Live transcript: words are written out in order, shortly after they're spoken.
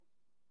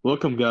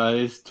Welcome,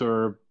 guys, to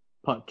our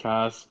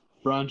podcast,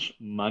 Brunch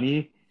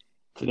Money.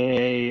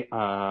 Today,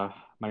 my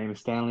name is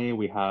Stanley.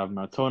 We have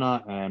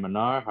Maratona and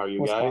Manar. How are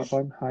you What's guys?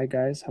 poppin'? Hi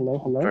guys. Hello,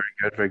 hello. Very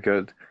good, very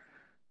good.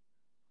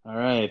 All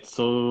right,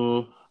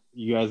 so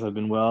you guys have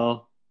been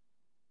well.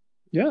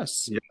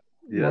 Yes, Yeah,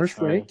 March yes.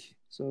 All right, break.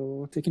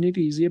 So taking it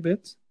easy a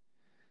bit.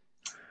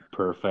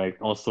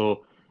 perfect.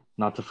 Also,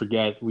 not to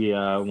forget, we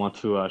want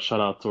to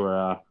shout out to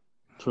a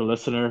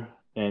listener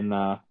in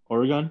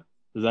Oregon.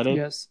 Is that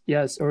it?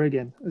 Yes,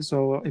 Oregon.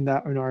 So in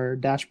our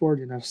dashboard,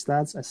 in our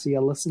stats, I see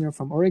a listener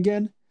from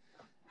Oregon.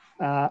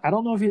 I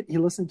don't know if he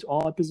listened to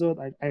all episode.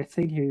 I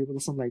think he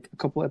listened like a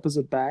couple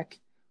episode back.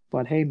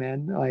 But hey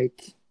man,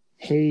 like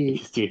hey,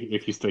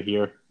 If you're still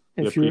here,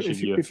 we if you're appreciate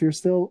if you you. if you're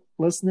still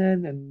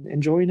listening and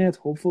enjoying it,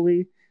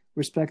 hopefully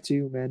respect to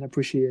you, man.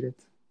 Appreciate it.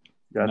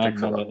 Yeah,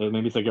 thanks a lot.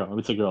 Maybe it's a girl. Maybe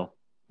it's a girl.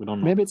 We don't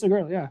know. Maybe it's a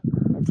girl, yeah.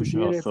 I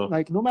appreciate it. Also,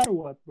 Like no matter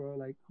what, bro.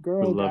 Like we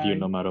girl, love you guy,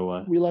 no matter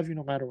what. we love you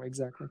no matter what.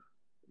 Exactly.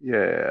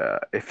 Yeah,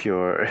 if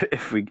you're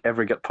if we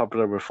ever get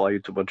popular, we'll fly you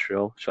to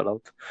Montreal. Shout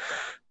out.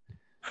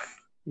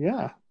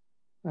 Yeah.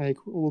 Like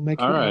we'll make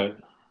All you right.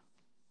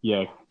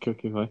 Yeah,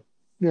 cookie.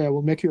 yeah,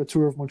 we'll make you a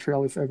tour of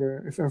Montreal if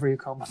ever you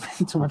come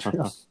to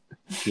Montreal.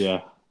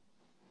 Yeah.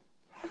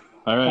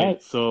 All All right.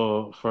 right.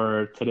 So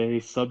for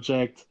today's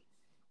subject,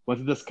 want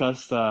to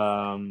discuss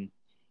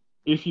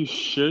if you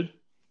should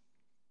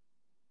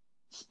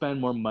spend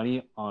more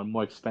money on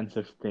more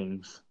expensive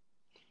things.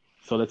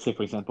 So let's say,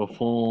 for example,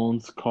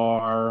 phones,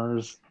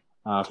 cars,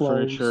 Close.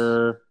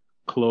 furniture,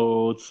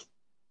 clothes.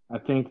 I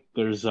think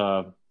there's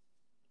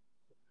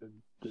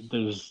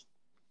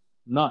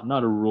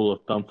not a rule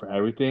of thumb for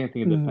everything. I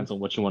think it Mm, depends on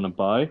what you want to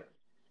buy.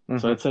 So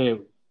Hmm. let's say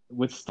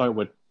let's start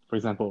with, for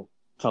example,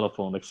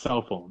 telephone, like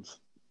cell phones.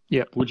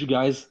 yeah. Would you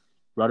guys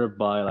rather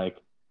buy like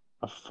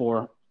a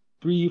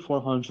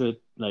 400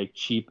 like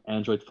cheap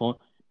Android phone?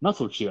 Not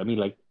so cheap. I mean,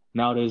 like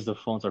nowadays the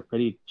phones are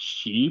pretty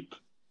cheap.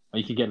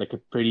 You can get like a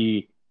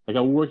pretty like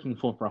a working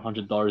phone for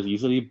 $100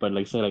 easily. But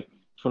like say like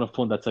if you want a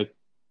phone that's like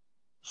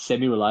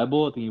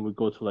semi-reliable, I think you would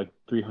go to like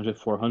 300,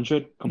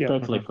 400 Yeah.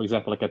 compared to Hmm. like for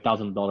example like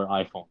 $1,000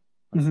 iPhone.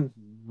 Like Hmm.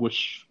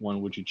 which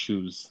one would you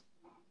choose?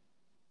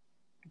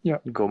 Yeah.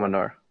 Go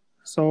Manar.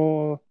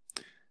 So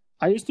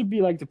I used to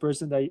be like the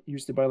person that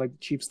used to buy like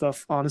cheap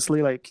stuff.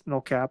 Honestly, like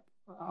no cap.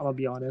 I'll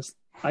be honest.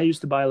 I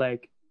used to buy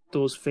like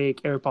those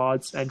fake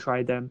AirPods and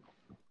try them.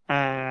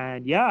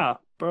 And yeah,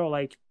 bro,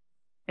 like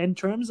in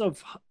terms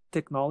of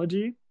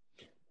technology,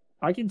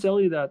 I can tell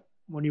you that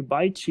when you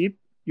buy cheap,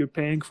 you're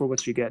paying for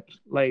what you get.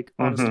 Like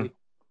Hmm. honestly,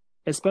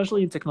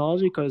 especially in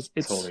technology, because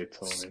it's Totally,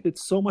 totally.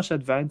 it's so much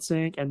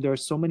advancing, and there are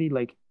so many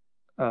like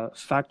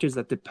factors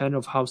that depend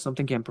of how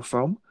something can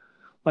perform.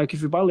 Like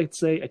if you buy, let's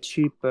say, a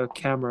cheap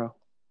camera,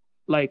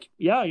 like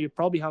yeah, you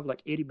probably have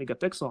like 80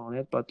 megapixel on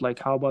it, but like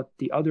how about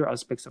the other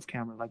aspects of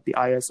camera, like the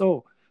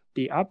ISO,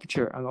 the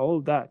aperture, and all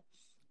of that?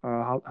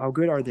 How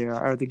good are they?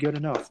 Are they good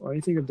enough, or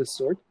anything of this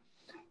sort?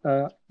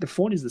 The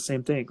phone is the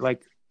same thing.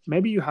 Like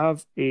maybe you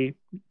have a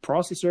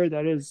processor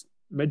that is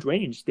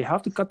mid-range. They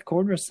have to cut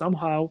corners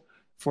somehow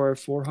for a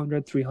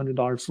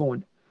 $400-$300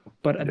 phone.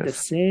 But at the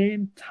Yes.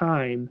 same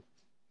time,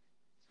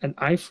 an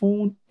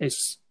iPhone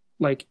is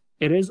like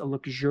it is a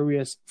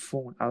luxurious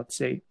phone, I would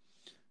say.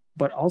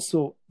 But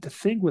also the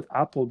thing with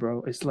Apple,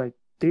 bro, is like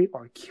they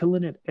are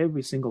killing it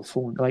every single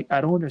phone. Like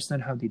I don't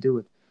understand how they do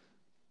it.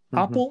 Hmm.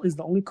 Apple is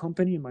the only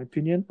company, in my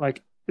opinion.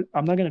 Like,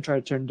 I'm not gonna try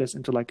to turn this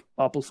into like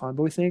Apple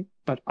fanboy thing,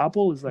 but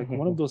Apple is like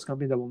one of Hmm. those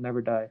companies that will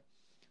never die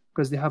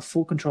because they have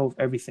full control of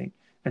everything,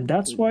 and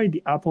that's why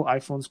the Apple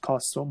iPhones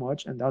cost so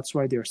much, and that's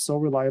why they're so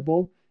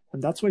reliable,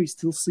 and that's why you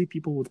still see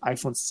people with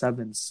iPhone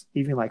sevens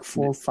even like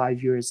 4 or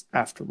 5 years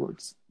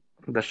afterwards.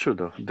 That's true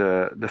though.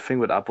 The thing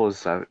with Apple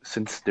is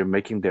since they're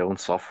making their own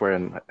software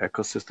and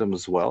ecosystem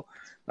as well,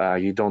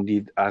 you don't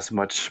need as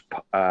much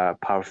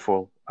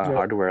powerful Yeah,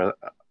 hardware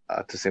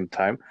at the same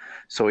time.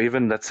 So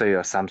even let's say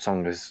a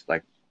Samsung is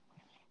like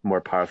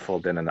more powerful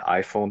than an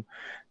iPhone.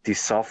 The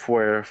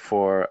software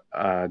for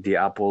the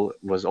Apple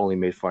was only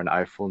made for an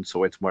iPhone,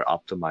 so it's more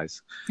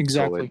optimized. So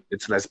exactly.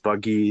 it's less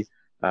buggy.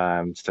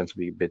 It tends to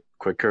be a bit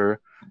quicker.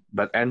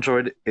 But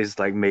Android is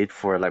like made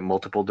for like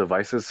multiple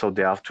devices, so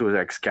they have to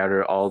like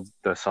scatter all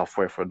the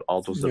software for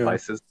all those Yeah,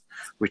 devices,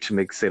 which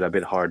makes it a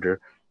bit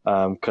harder.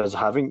 Because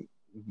having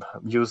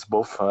used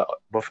both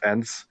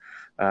ends,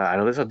 I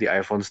noticed that the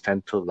iPhones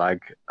tend to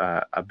lag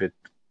a bit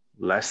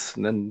less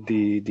than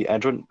the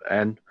Android,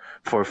 and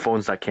for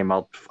phones that came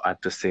out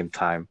at the same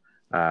time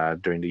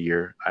during the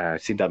year, I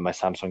see that my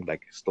Samsung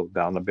like slowed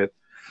down a bit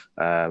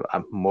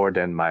more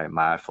than my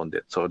iPhone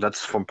did. So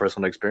that's from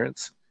personal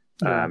experience.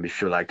 yeah.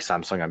 If you like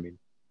Samsung, I mean,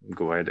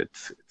 go ahead.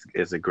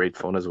 It's a great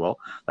phone as well.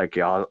 Like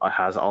it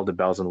has all the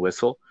bells and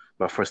whistle.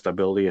 But for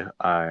stability,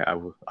 I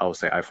will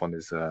say iPhone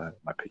is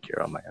my pick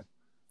here on my end.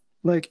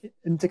 Like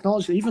in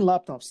technology, even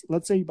laptops.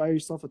 Let's say you buy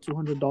yourself a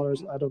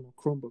 $200, I don't know,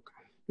 Chromebook.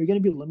 You're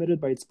going to be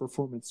limited by its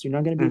performance. You're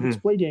not going to be able to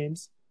Hmm. play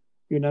games.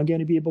 You're not going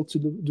to be able to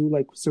do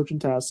like certain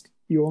tasks.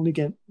 You only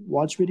can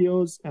watch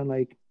videos and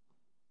like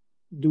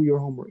do your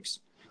homeworks.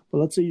 But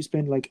let's say you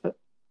spend like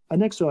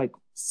an extra like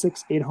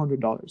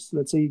 $600-800.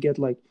 Let's say you get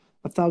like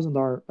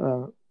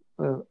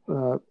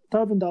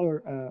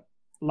 $1,000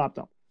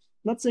 laptop.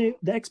 Let's say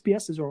the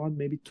XPS is around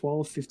maybe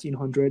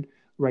 1,200-1,500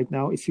 right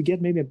now. If you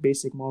get maybe a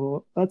basic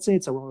model, let's say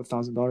it's around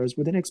 $1,000.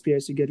 With an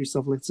XPS, you get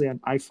yourself, let's say, an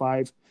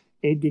i5,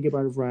 8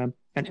 GB of RAM,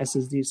 and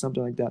SSD,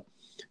 something like that.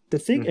 The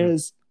thing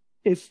is,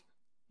 if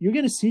you're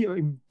gonna see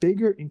a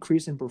bigger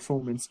increase in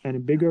performance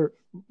and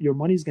your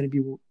money is gonna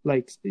be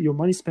like your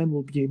money spent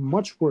will be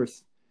much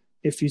worth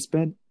if you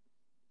spend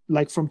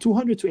like from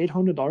 $200 to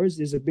 $800.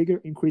 There's a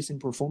bigger increase in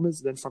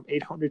performance than from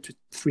 $800 to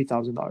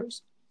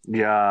 $3,000.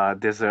 Yeah,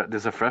 there's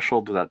a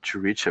threshold that you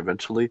reach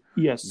eventually.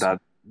 Yes.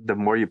 That the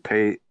more you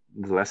pay,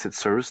 the less it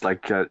serves.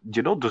 Like,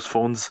 you know those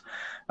phones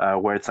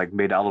where it's like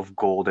made out of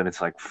gold and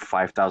it's like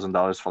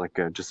 $5,000 for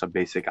like just a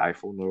basic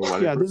iPhone or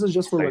whatever. Yeah, this is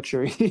just for Like,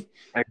 luxury.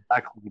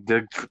 exactly.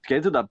 To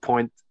get to that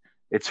point,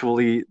 it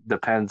really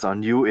depends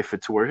on you if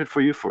it's worth it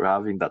for you for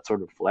having that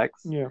sort of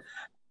flex. Yeah.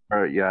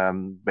 Or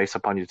based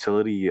upon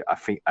utility,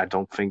 I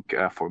don't think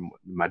for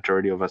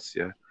majority of us,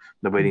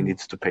 nobody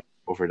needs to pay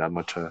over that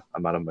much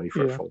amount of money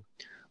for a phone.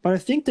 But I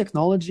think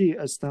technology,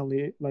 as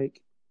Stanley, like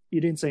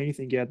you didn't say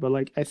anything yet, but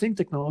like I think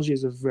technology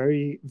is a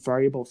very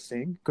variable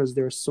thing because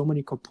there are so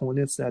many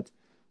components that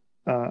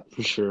For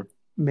sure.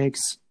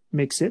 makes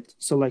it.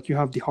 So like you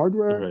have the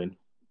hardware,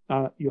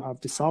 Right. you have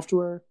the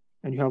software,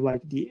 and you have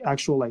like the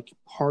actual like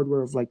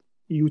hardware of like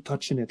you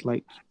touching it,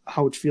 like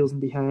how it feels in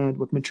the hand,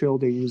 what material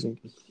they're using.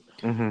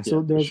 So Yeah,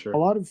 for there's sure. a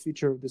lot of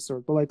feature of this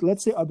sort. But like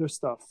let's say other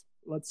stuff.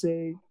 Let's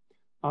say,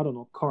 I don't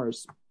know,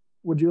 cars.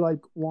 Would you like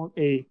want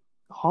a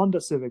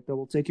Honda Civic that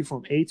will take you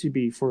from A to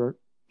B for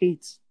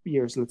 8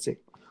 years, let's say?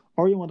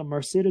 Or you want a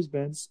Mercedes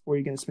Benz, or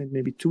you're gonna spend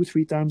maybe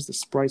 2-3 times the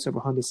price of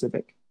a Honda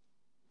Civic.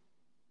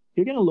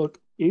 You're gonna look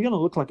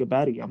like a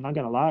baddie. I'm not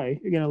gonna lie.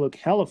 You're gonna look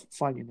hella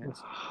fine in it.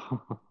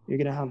 You're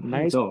gonna have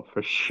nice. No,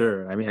 for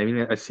sure. I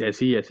mean, I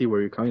see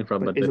where you're coming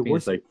from, But but is the it thing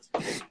is, worth like,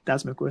 it?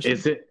 That's my question.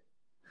 is it?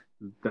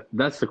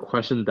 That's the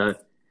question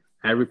that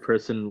every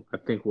person, I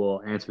think,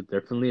 will answer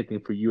differently. I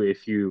think for you,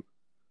 if you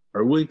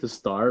are willing to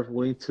starve,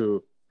 willing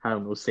to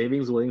have no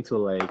savings, willing to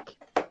like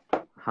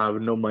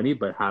have no money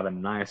but have a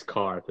nice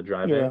car to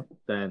drive Yeah. in,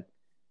 then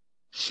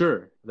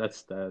sure,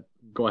 that's that.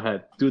 Go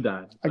ahead, do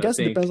that. I But guess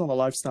it think, depends on the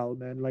lifestyle,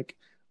 man. Like,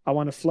 I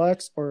want to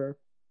flex, or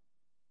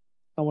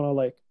I want to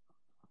like,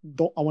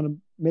 don't. I want to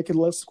make it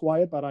less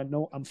quiet, but I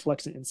know I'm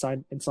flexing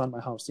inside my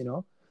house. You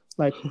know,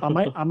 like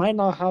I might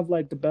not have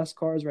like the best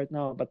cars right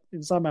now, but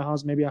inside my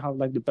house, maybe I have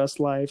like the best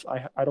life.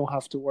 I don't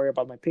have to worry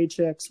about my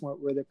paychecks,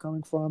 where they're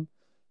coming from.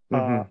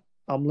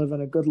 I'm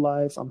living a good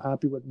life. I'm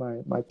happy with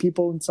my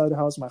people inside the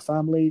house, my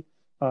family.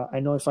 I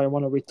know if I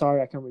want to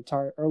retire, I can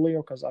retire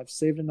earlier because I've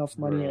saved enough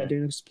money. I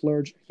didn't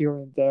splurge here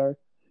and there.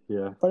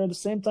 Yeah. But at the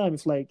same time,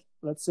 if like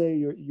let's say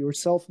you're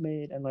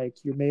self-made and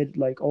like you made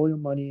like all your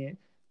money,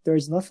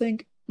 there's nothing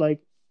like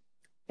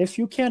if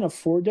you can't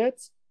afford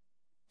it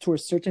to a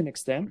certain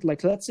extent.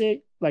 Like let's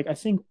say like I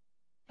think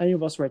any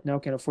of us right now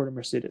can afford a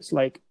Mercedes.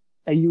 Like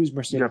I use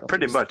Mercedes. Yeah,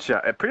 pretty much. Yeah,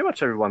 pretty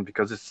much everyone,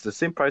 because it's the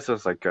same price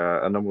as like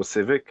a normal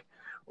Civic,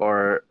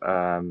 or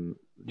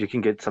you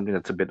can get something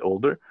that's a bit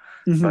older.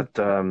 But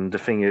the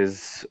thing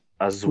is,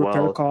 as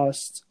Repair well,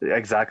 costs.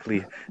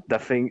 exactly. The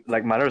thing,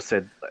 like Matter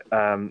said,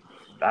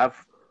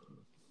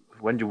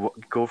 when you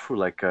go through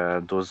like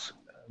those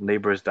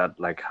neighbors that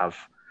like have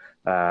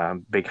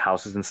big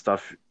houses and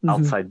stuff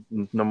outside,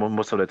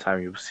 most of the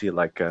time you see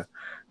like a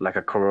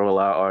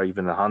Corolla or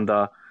even a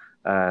Honda,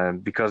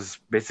 because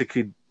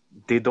basically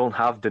they don't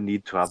have the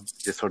need to have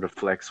this sort of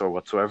flex or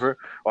whatsoever,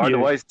 or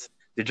otherwise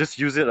they just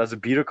use it as a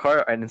beater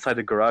car, and inside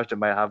the garage they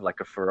might have like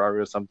a Ferrari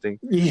or something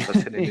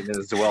that's sitting in it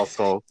as well.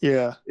 So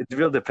Yeah. it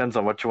really depends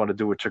on what you want to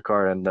do with your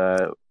car and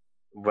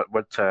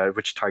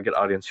which target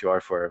audience you are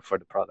for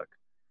the product.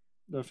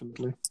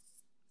 Definitely.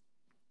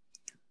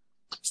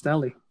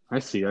 Stanley. I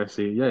see.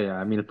 Yeah.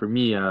 I mean, for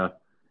me, You I have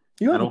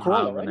a don't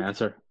Corolla, have an right?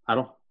 answer.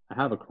 I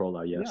have a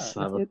Corolla. Yes,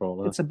 I have a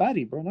Corolla. It's a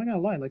baddie, bro. I'm not gonna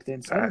lie. Like the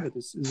inside of it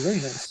is very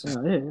nice.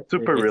 Yeah,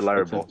 Super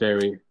reliable. It's a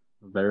very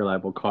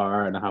reliable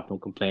car, and I have no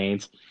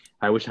complaints.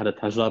 I wish I had a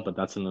Tesla, but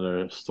that's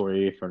another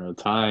story for another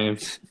time.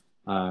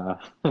 I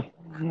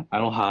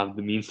don't have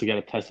the means to get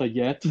a Tesla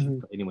yet.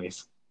 But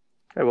anyways,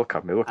 It will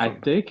come. It will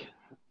come.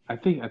 I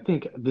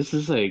think this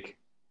is like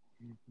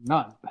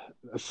not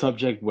a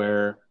subject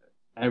where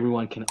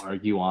everyone can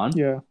argue on.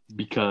 Yeah.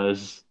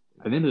 Because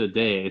at the end of the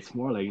day, it's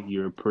more like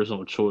your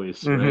personal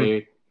choice,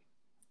 right?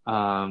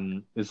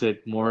 Is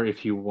it more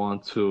if you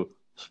want to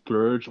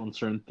splurge on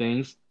certain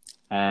things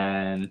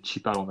and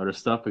cheap out on other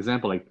stuff? For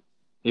example, like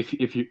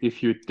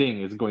if your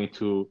thing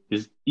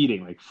is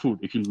eating like food,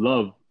 if you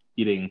love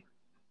eating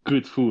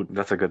good food,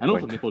 That's a good I know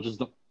point. some people just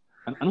don't.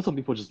 I know some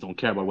people just don't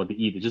care about what they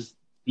eat. They just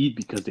eat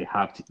because they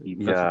have to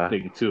eat. That's the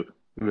thing too.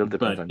 It will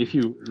depend But on if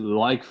you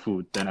like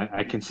food, then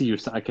I can see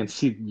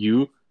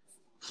you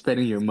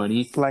spending your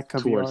money Like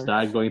towards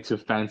caviar. that, going to a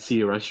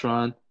fancy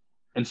restaurant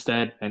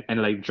instead,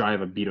 and like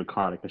drive a beater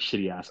car, like a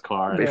shitty ass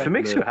car. If and it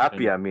makes you live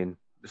happy, and- I mean,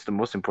 it's the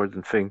most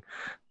important thing.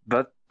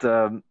 But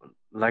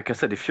like I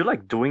said, if you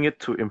like doing it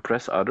to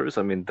impress others,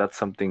 I mean, that's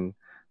something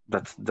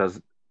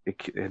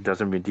it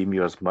doesn't redeem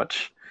you as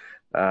much.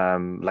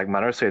 Like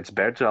Manar said, it's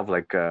better to have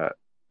like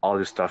all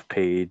your stuff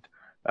paid,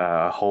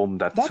 a home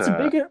That's a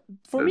bigger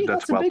for me.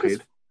 that's That's a well bigger.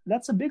 paid.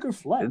 That's a bigger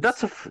flex.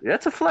 That's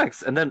a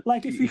flex. And then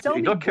Like if you tell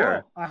you me, don't bro,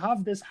 care. I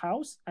have this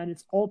house and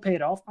it's all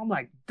paid off, I'm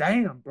like,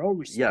 damn, bro,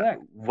 Yeah,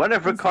 respect.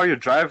 whatever car you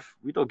drive,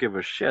 we don't give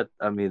a shit.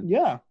 I mean,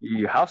 Yeah.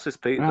 your house is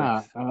paid.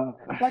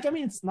 Like I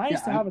mean, it's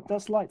nice to have a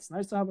Tesla. It's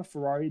nice to have a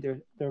Ferrari.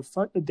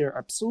 They're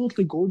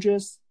absolutely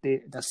gorgeous.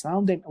 The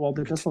sounding. Well,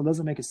 the Tesla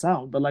doesn't make a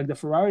sound, but like the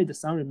Ferrari, the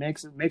sound it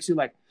makes you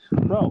like,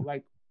 bro,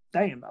 like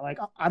damn, like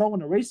I don't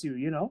want to race you,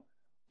 you know.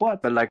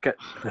 But like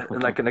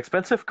an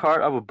expensive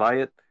car, I would buy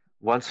it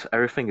once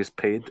everything is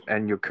paid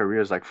and your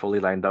career is like fully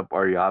lined up,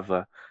 or you have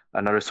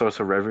another source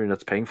of revenue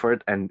that's paying for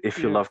it. And if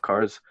you Yeah. love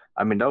cars,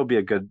 I mean, that would be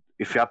a good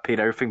if you have paid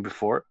everything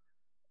before,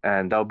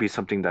 and that would be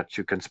something that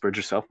you can splurge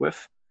yourself with.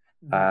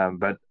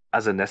 But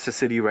as a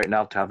necessity right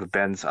now to have a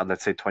Benz at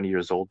let's say 20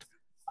 years old,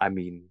 I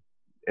mean,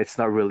 it's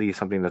not really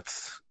something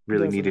that's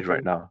really needed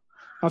right Definitely. now.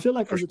 I feel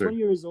like For as a sure. 20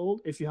 years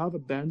old, if you have a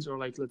Benz or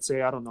like let's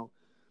say I don't know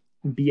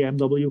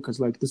BMW, because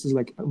like this is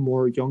like a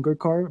more younger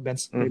car.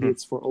 Benz maybe Mhm.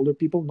 it's for older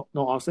people.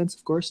 No offense,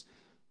 of course.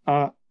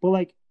 But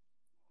like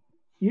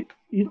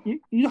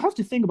you have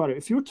to think about it.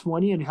 If you're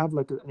 20 and you have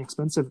like an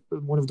expensive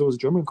one of those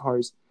German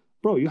cars,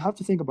 bro, you have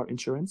to think about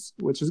insurance,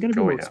 which is going to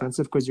be Oh more yeah.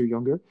 expensive because you're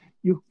younger.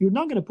 You're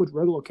not going to put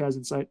regular gas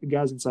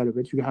inside of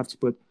it. You have to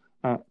put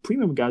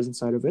premium gas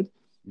inside of it.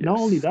 Not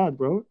only Yes. that,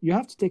 bro, you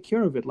have to take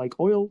care of it, like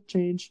oil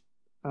change,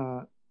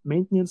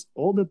 maintenance.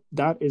 All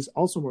that is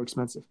also more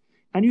expensive.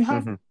 And you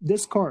have Mhm.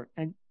 this car,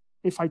 and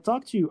if I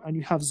talk to you and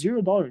you have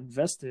 $0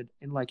 invested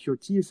in like your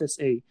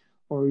TFSA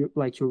or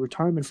like your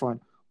retirement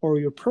fund or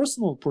your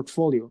personal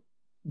portfolio,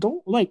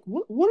 don't like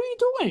what are you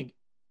doing?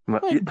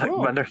 Like,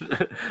 bro.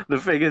 The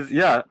thing is,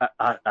 yeah,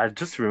 I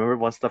just remember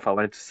one stuff I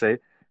wanted to say.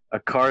 A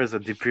car is a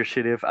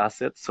depreciative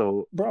asset,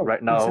 so Bro,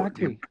 right now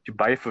exactly. you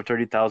buy it for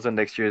 30,000,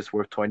 next year it's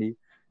worth 20,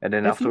 and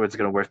then If you- afterwards it's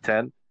gonna worth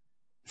 10.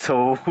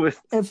 So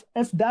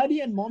If daddy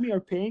and mommy are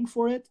paying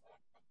for it,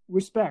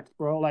 respect,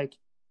 bro. Like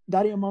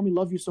daddy and mommy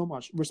love you so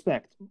much,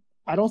 respect.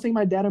 I don't think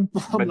my dad and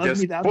mom but love they're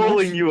me that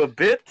spoiling much. you a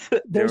bit.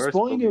 They're They are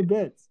spoiling you a you.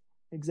 bit.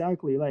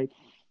 Exactly. Like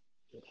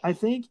I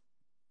think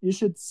you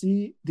should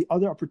see the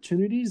other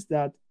opportunities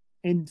that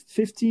in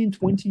 15,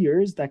 20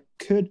 years that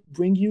could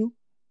bring you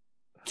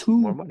More two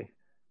money.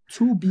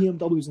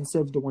 BMWs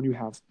instead of the one you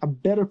have. A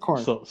better car.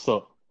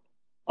 So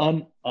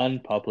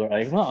unpopular.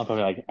 Like not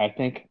unpopular. Like I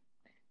think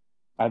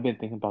I've been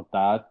thinking about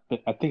that,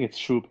 but I think it's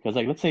true because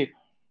like let's say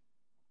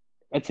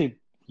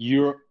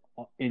you're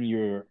in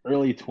your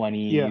early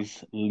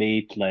 20s,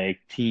 late like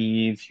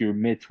teens, your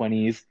mid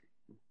 20s.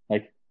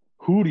 Like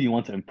who do you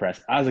want to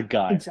impress as a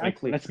guy? Like,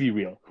 Exactly. let's be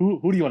real. Who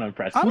do you want to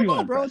impress? I Who do don't you know,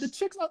 want to bro. impress? The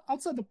chicks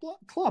outside the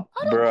club.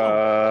 I don't know.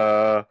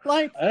 Bruh,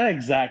 Like,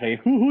 Exactly.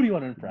 Who do you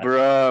want to impress?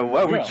 bruh,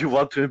 why would Girls. you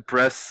want to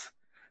impress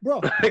bro,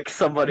 like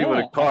somebody with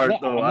a car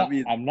though? I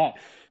mean, I'm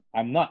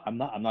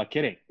not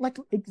kidding. like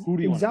Who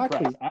do you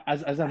exactly. want to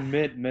impress? As a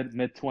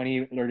mid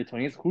 20, early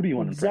 20s, who do you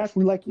want to impress?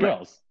 Exactly. Like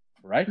Girls,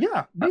 right?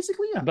 yeah,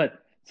 basically yeah.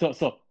 But so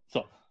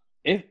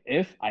if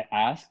I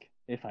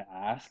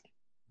ask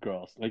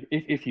girls, like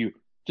if you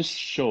just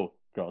show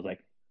girls, like,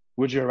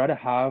 would you rather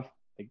have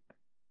like,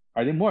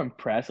 are they more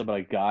impressed about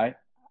a guy?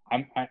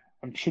 I'm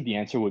sure the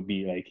answer would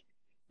be like,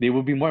 they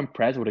would be more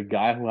impressed with a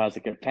guy who has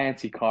like a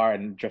fancy car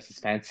and dresses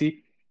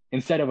fancy,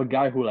 instead of a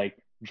guy who like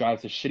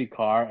drives a shitty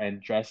car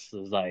and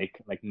dresses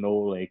like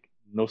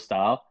no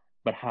style,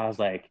 but has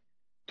like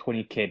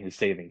 20K in his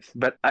savings.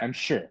 but I'm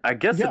sure. I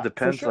guess Yeah, it for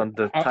depends sure. on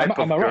the Am type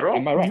of I right? girl.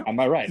 Am I right? Am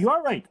I right? You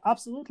are right,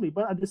 absolutely.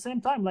 But at the same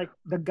time, like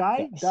the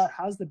guy Yes. that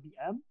has the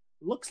BM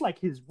looks like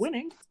he's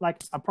winning.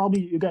 Like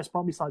you guys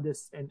probably saw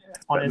this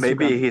on Instagram.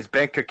 Maybe his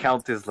bank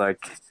account is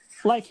like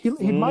Like he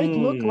might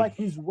look Mm. like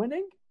he's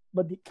winning,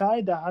 but the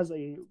guy that has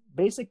a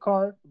basic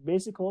car,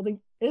 basic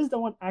clothing is the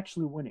one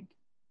actually winning.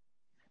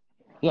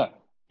 Yeah,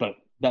 but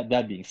that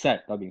being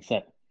said,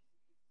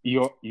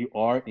 you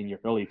are in your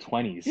early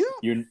 20s.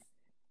 Yeah.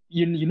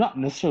 You're not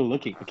necessarily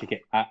looking.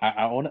 Okay.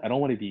 I don't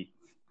want to be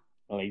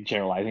like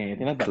generalizing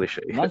anything like that.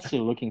 cliche. I'm not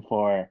necessarily looking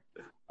for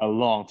a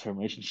long-term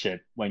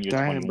relationship when you're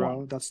 21.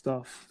 bro, that's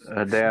tough.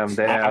 Damn.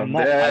 I'm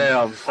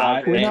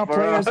not- We're not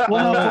players.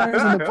 We're not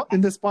players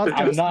in this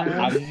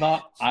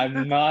podcast.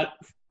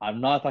 I'm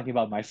not talking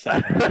about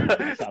myself.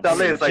 That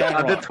is like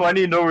under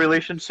 20, no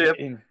relationship,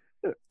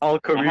 all I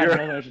have career.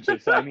 no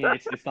relationship, so I mean,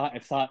 it's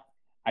not.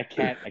 I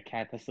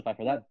can't testify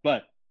for that.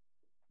 But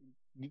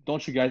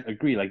don't you guys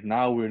agree? Like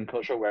now we're in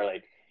culture where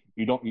like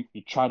you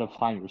try to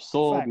find your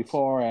soul Facts.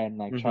 before and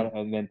like try to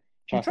and then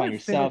try You to find try to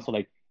fit yourself.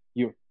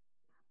 in.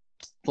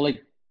 So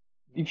like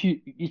if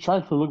you try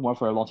to look more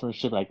for a long-term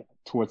relationship like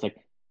towards like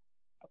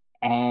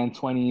and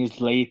 20s,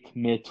 late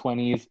mid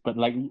 20s, but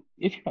like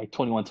if you're like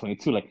 21,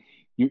 22, like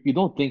you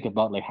don't think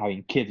about like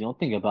having kids. You don't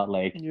think about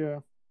like Yeah.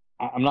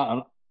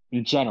 I'm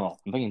in general.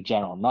 I'm thinking in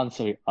general, not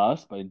necessarily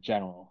us, but in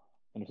general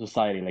in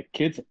society, like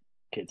kids.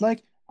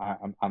 Like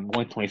I'm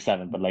only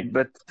 27, but like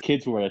But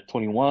kids who are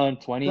 21,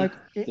 20, like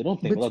they don't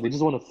think about that. They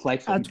just want to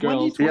flex on at 20,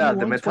 girls. yeah,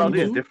 the 21, mentality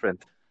is 22.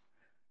 different.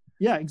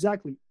 Yeah,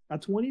 exactly.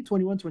 At 20,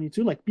 21,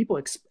 22, like people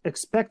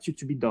expect you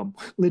to be dumb,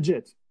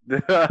 legit.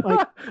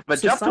 Like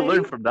But you have to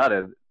learn society, from that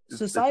end. It's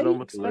society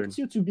normal to learn. expects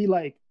you to be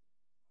like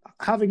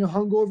having a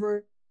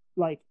hungover,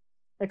 like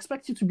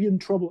expects you to be in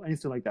trouble,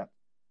 anything like that.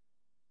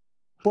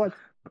 But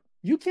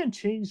you can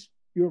change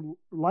your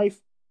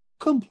life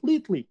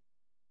completely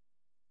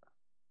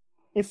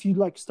if you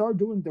like start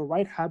doing the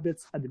right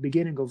habits at the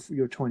beginning of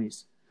your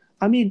 20s.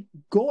 I mean,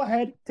 go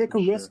ahead, take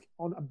a Sure. risk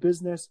on a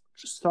business,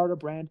 start a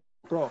brand,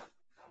 bro.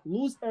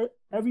 Lose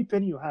every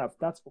penny you have.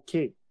 That's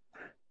okay.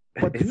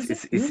 But use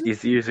It's it. Use it.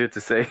 it's easier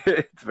to say.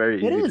 It's very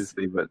It easy to is.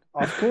 say, but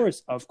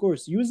Of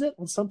course. Use it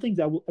on something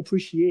that will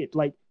appreciate.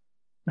 Like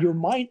your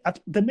mind, at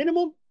the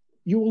minimum,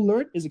 you will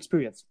learn is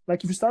experience. Like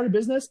if you start a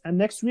business and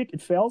next week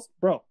it fails,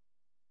 bro,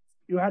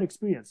 you had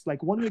experience.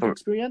 Like 1 week For-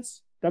 experience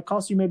that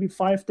costs you maybe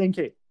 5, 10K.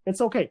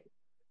 It's okay.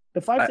 The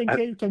 5, 10K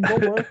you can go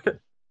work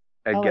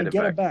I and get like it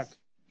get back. it back.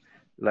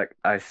 Like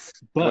I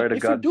swear to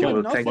if you're God, you doing will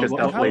enough, thank you can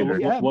yourself have a later.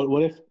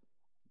 BM.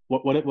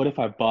 What if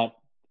I bought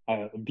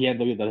a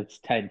BMW that it's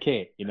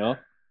 10K, you know?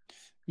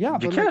 Yeah,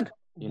 You but can.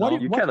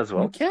 like, You can as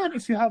well. You can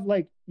if you have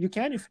like you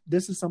can if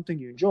this is something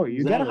you enjoy.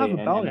 You gotta have a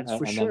Exactly. balance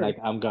for And sure. then like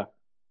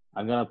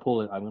I'm gonna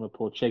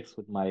pull chicks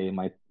with my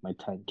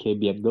 10K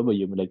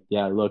BMW. Be like,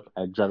 yeah, look,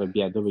 I drive a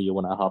BMW. You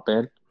wanna hop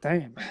in?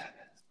 Damn.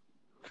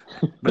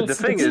 But the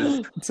thing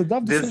is, it's a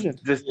tough this decision.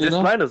 this You this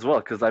know? line as well,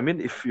 because I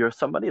mean, if you're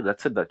somebody,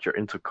 let's say that you're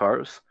into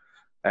cars,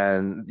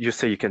 and you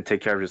say you can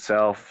take care of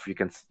yourself,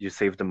 you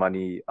save the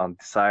money on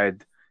the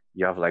side,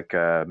 you have like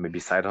maybe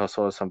side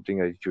hustle or something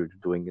that you're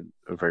doing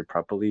it very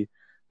properly,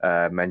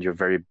 and you're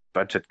very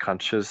budget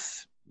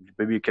conscious.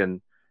 Maybe you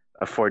can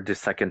afford this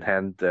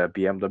secondhand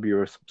BMW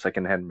or some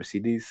secondhand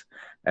Mercedes,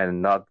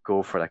 and not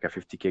go for like a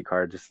 50K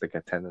car, just like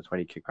a 10 or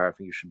 20K car. I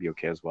think you should be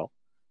okay as well.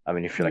 I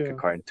mean, if you're like a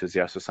Yeah. car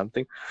enthusiast or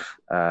something,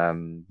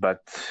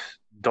 but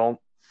don't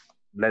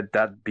let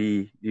that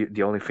be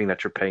the only thing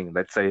that you're paying.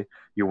 Let's say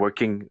you're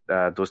working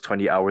those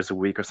 20 hours a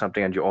week or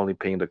something, and you're only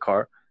paying the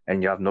car,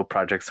 and you have no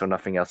projects or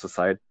nothing else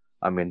aside.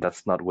 I mean,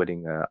 that's not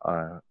winning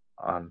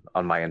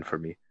on my end for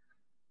me.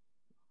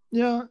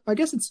 Yeah, I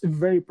guess it's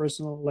very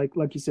personal.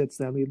 Like you said,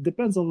 Stanley. It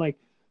depends on like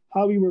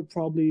how you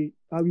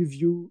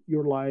view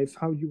your life,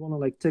 how you want to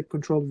like take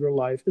control of your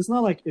life. It's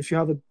not like if you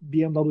have a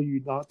BMW,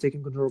 you're not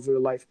taking control of your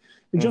life.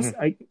 It's just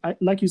I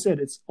like you said,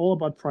 it's all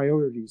about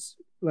priorities,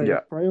 like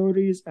Yeah.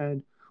 priorities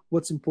and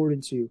what's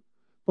important to you.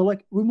 But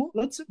like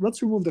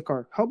let's remove the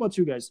car. How about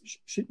you guys?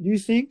 Do you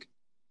think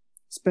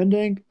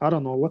spending I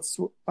don't know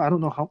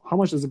how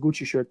much does a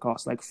Gucci shirt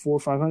cost? Like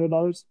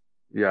 $400-500?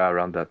 Yeah,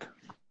 around that.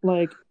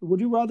 Like,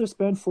 would you rather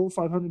spend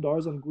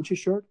 $400-500 on a Gucci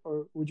shirt,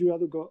 or would you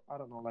rather go, I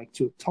don't know, like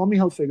to Tommy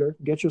Hilfiger,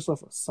 get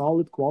yourself a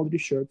solid quality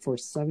shirt for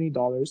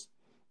 $70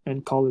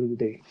 and call it a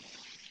day?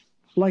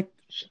 Like,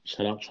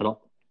 Shut up,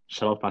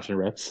 fashion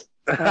reps.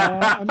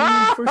 I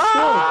mean, for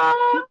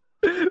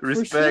sure,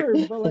 Respect. for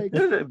sure, but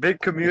like, Big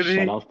community.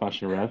 Shut up,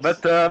 fashion reps.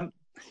 But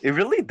it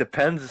really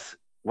depends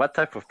what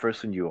type of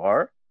person you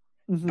are.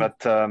 mhm. But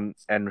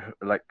and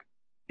like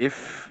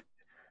if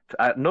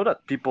I know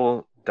that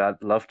people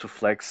that love to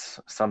flex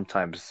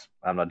sometimes,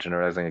 I'm not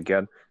generalizing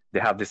again, they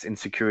have this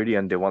insecurity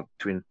and they want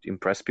to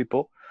impress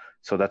people.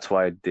 So that's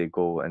why they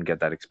go and get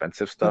that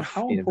expensive But stuff.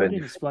 how Even important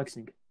if is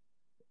flexing?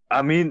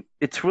 I mean,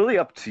 it's really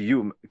up to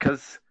you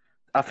because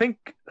I think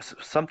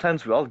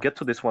sometimes we all get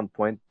to this one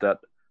point that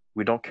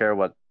we don't care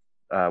what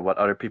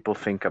other people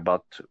think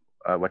about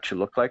what you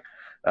look like,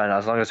 and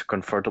as long as you're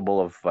comfortable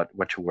of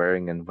what you're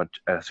wearing and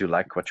as you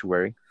like what you're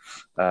wearing,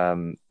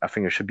 I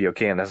think it should be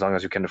okay. And as long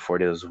as you can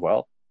afford it as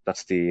well,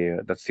 that's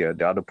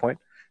the other point.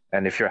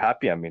 And if you're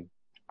happy, I mean,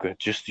 good,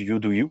 just you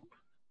do you.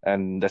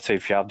 And let's say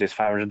if you have this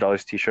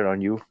 $500 T-shirt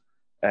on you,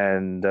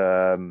 and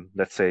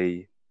let's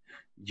say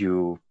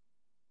you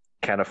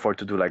can't afford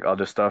to do like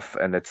other stuff,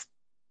 and it's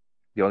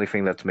the only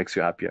thing that makes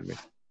you happy. I mean,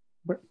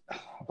 But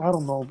I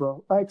don't know,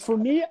 bro. Like for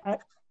me,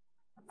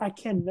 I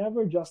can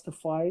never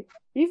justify,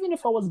 even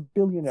if I was a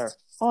billionaire,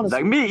 honestly.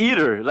 like me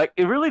either. Like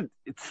it really,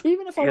 it's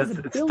Even if I was Yes,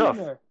 a it's tough.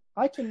 billionaire,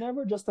 I can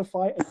never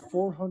justify a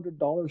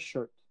 $400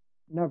 shirt.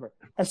 Never.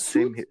 A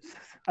same suit, here.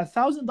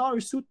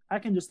 $1,000 suit, I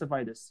can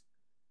justify this.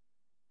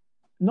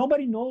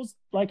 Nobody knows.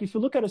 Like if you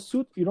look at a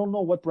suit, you don't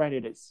know what brand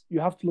it is. You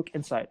have to look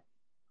inside.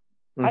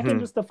 I can Mhm.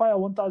 justify a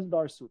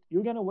 $1,000 suit.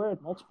 You're gonna wear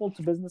it multiple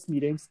to business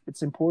meetings.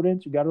 It's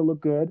important. You gotta look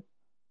good.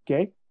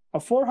 Okay. A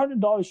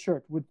 $400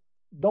 shirt with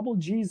double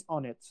G's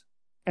on it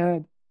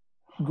and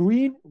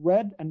green,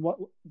 red, and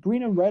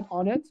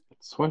on it.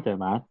 It's worth it,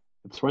 man.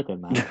 It's worth it,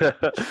 man.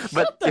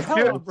 But the if hell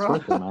you're up, bro.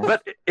 It's worth it, man.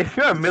 But if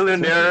you're a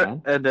millionaire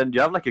man. and then you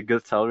have like a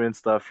good salary and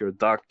stuff, you're a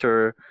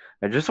doctor,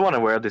 and just want to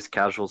wear this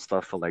casual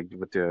stuff for like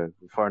with the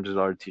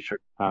 $400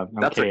 T-shirt,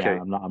 that's okay.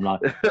 I'm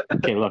not.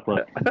 Okay, look.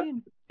 I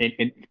mean,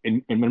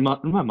 In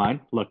my mind,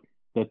 look,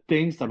 the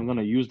things that I'm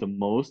gonna use the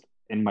most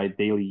in my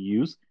daily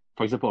use,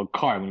 for example, a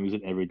car, I'm gonna use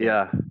it every day.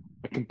 Yeah,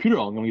 A computer,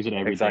 I'm gonna use it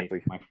every day.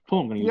 Exactly. My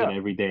phone, I'm gonna use Yeah. it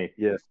every day.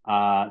 yes,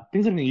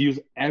 Things I'm gonna use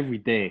every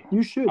day.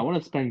 you should. I want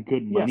to spend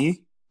good Yes. money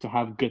to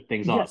have good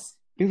things on. Yes.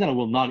 Things that I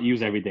will not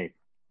use every day.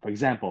 For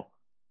example,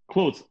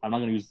 clothes, I'm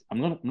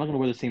not gonna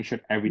wear the same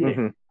shirt every day.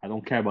 Mhm. I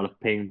don't care about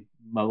paying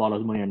a lot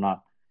of money or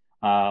not.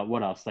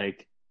 What else?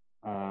 Like,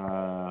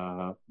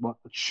 what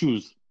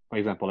shoes, for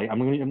example. Like,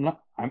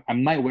 I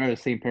might wear the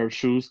same pair of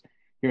shoes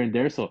here and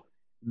there, so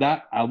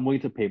that I'm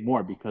willing to pay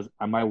more because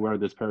I might wear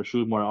this pair of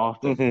shoes more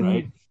often, Mhm.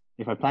 right?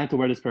 If I plan to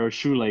wear this pair of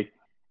shoe like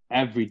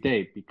every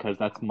day because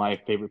that's my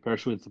favorite pair of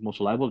shoes, it's the most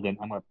reliable, then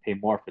I'm gonna pay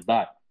more for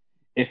that.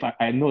 If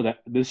I know that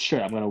this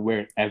shirt I'm gonna wear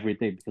it every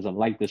day because I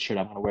like this shirt,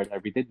 I'm gonna wear it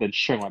every day, then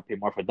sure I'm gonna pay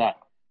more for that.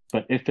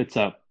 But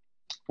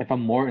if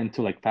I'm more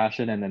into like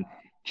fashion and then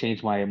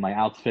change my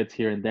outfits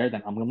here and there,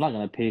 then I'm not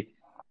gonna pay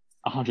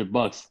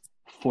 $100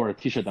 for a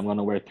t-shirt I'm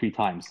gonna wear 3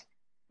 times,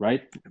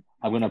 right?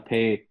 I'm gonna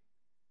pay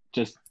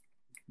just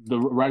the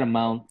right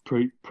amount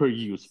per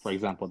use, for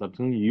example, that I'm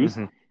gonna use.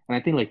 Mhm. And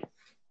I think like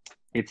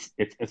it's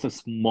a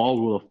small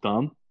rule of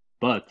thumb,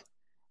 but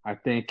I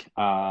think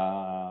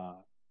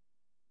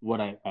what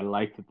I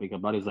like to think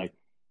about is like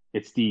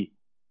it's the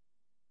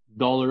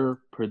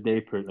dollar per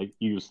day per like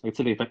use. Like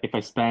say if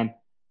I spend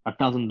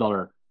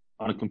 $1,000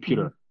 on a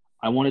computer,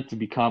 I want it to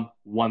become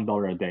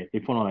 $1 a day.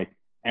 If I want to like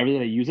every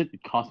day I use it,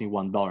 it costs me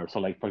 $1. So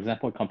like for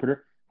example, a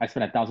computer, I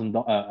spend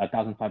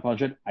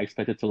 1,500. I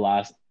expect it to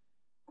last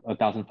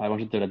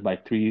 1,500 divided by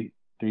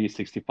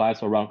 365,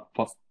 so around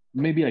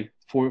maybe like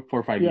four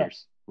or 5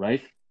 years,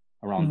 right?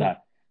 Around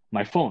that.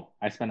 My phone,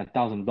 I spend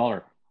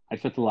 $1,000. I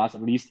expect it to last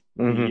at least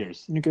 3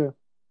 years. Okay.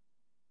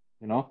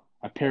 You know,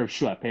 a pair of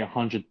shoes, I pay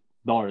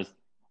 $100.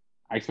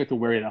 I expect to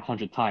wear it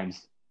 100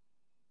 times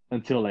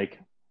until like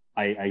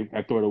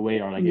I throw it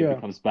away or like it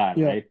becomes bad,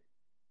 right?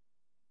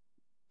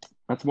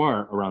 That's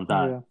more around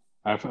that.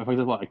 For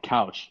example, a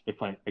couch.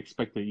 If I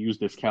expect to use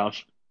this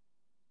couch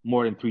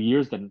more than 3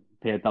 years, then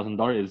pay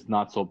 $1,000 is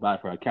not so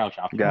bad for a couch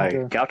after.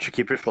 Yeah, couch you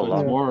keep it for So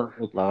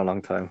a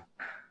long time.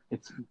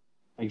 It's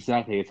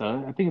exactly.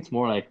 I think it's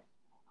more like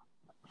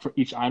for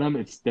each item,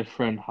 it's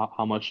different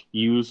how much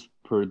use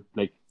per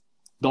like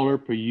dollar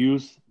per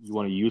use you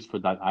want to use for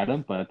that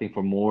item. But I think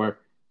for more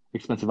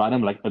expensive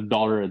item, like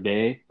 $1 a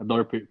day,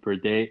 $1 per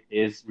day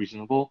is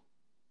reasonable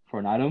for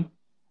an item.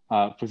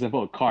 For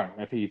example, a car.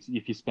 I think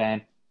if you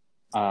spend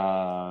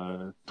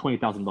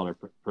 $20,000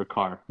 per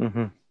car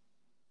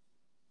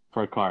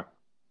for a car,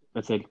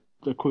 let's say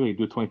quickly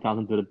do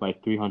 20,000 divided by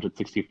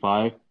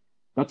 365.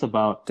 That's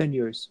about 10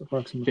 years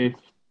approximately.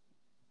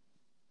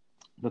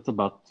 That's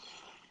about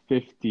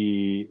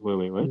 50.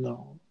 Wait.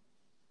 No.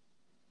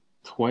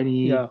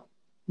 20. Yeah.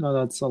 No,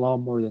 that's a lot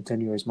more than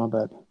 10 years. My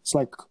bad. It's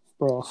like,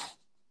 bro.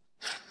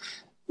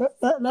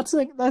 That's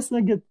like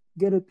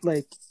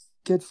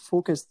get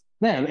focused.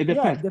 Yeah, it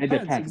depends. It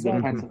depends.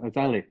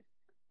 Exactly.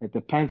 It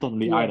depends on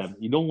the item.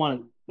 You don't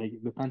want to like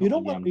it depends you on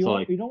don't the want item. you, So want,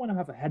 like you don't want to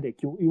have a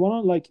headache. You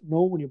want to like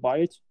know when you buy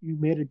it, you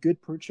made a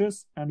good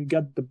purchase and you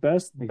get the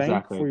best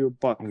bang for your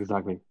buck.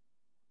 Exactly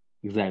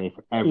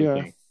for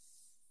everything.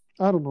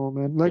 I don't know,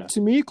 man. Like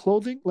to me,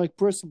 clothing, like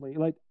personally,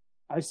 like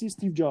I see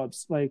Steve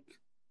Jobs, like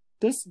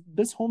this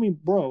homie,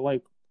 bro,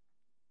 like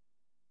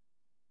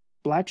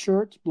black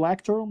shirt,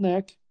 black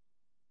turtleneck,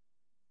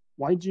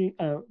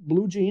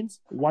 blue jeans,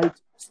 white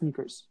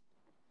sneakers.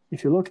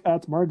 If you look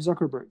at Mark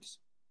Zuckerberg's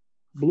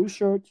blue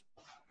shirt,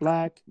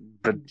 black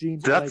but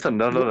jeans, that's like,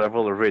 another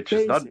level of rich.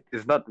 basic.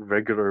 It's not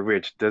regular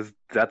rich.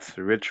 That's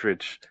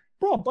rich.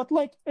 Bro, but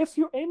like if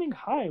you're aiming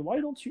high, why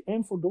don't you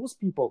aim for those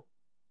people?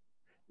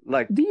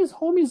 Like these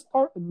homies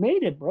are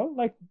made it, bro.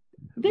 Like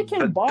they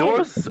can buy.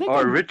 Those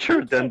are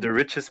richer than the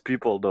richest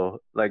people,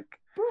 though. Like,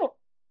 bro,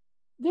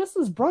 this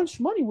is brunch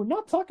money. We're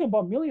not talking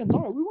about $1 million.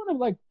 We want to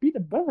like be the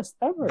best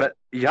ever. But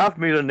you have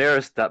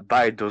millionaires that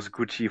buy those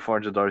Gucci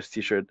 $400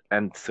 t-shirt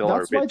and still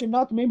are rich. That's why they're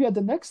not maybe at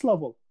the next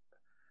level.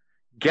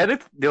 Getting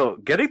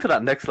to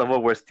that next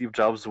level where Steve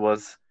Jobs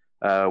was,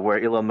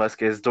 where Elon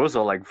Musk is, those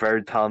are like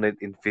very talented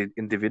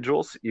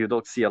individuals. You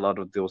don't see a lot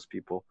of those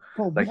people.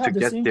 Bro, like to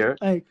get there.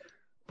 Like,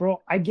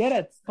 bro, I get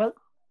it, but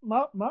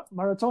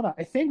Maratona,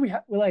 I think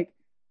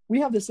we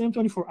have the same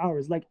 24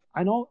 hours. Like,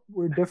 I know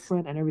we're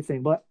different and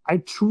everything, but I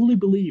truly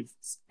believe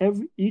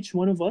each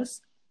one of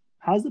us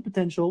has the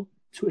potential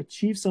to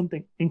achieve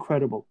something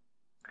incredible.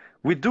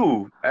 We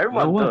do.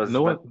 Everyone does.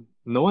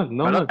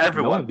 Not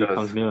everyone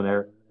becomes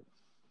millionaire.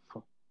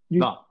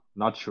 No,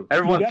 not true.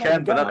 Everyone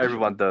can, but not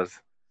everyone does.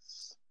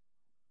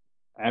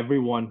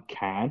 Everyone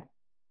can,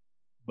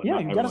 but yeah,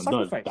 not you everyone gotta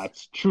sacrifice. Does.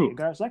 That's true. You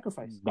gotta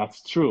sacrifice.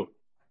 That's true.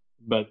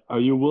 But are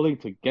you willing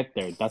to get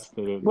there? That's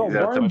the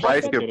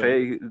price you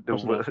pay,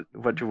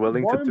 what you're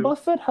willing to do. Warren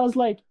Buffett has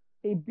like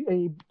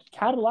a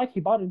Cadillac he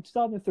bought in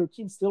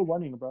 2013 still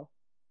running, bro.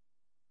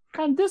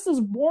 And this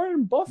is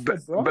Warren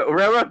Buffett, bro. But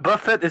Warren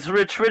Buffett is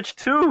rich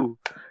too.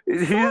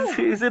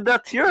 He's in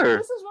that tier.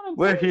 This is what I'm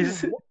where saying.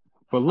 he's.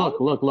 But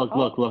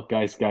look,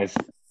 guys. I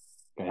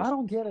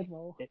don't get it,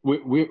 bro.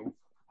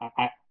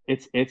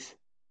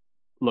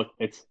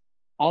 It's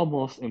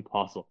almost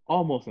impossible.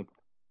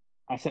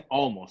 I said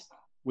almost,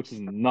 which is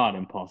not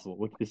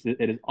impossible.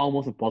 It is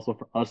almost impossible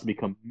for us to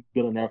become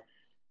billionaire,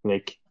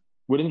 like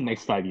within the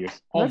next 5 years.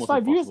 Almost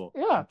next 5 impossible.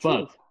 years, yeah,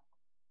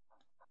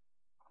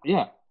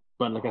 true.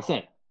 But like I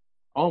said,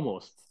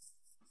 almost.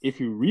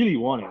 If you really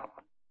want it,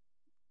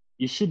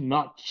 you should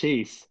not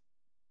chase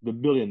the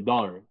 $1 billion.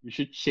 You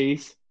should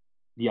chase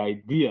the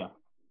idea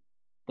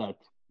that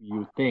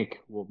you think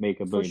will make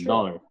 $1 For billion.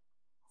 sure.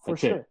 For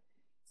That's sure. it.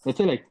 Let's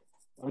say like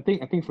I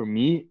think for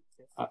me,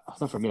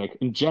 not for me, like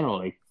in general,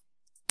 like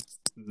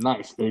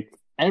nice. Like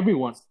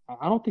everyone,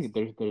 I don't think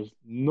there's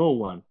no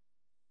one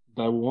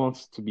that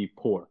wants to be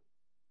poor,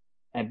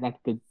 and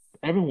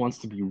everyone wants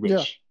to be rich,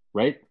 Yeah.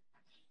 right?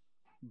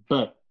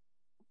 But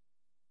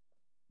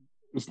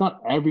it's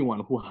not everyone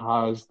who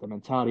has the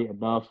mentality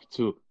enough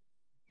to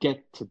get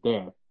to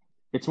there.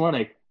 It's more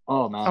like,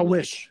 oh man, I like,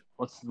 wish.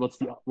 what's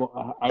the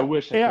well, I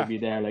wish I Yeah. could be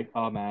there. Like,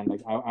 oh man,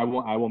 like I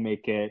won't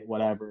make it.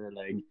 Whatever.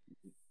 Like,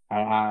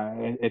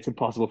 it's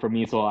impossible for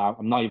me. So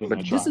I'm not even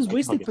gonna try. This is Like,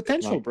 wasted fuck it.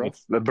 potential, Like, bro.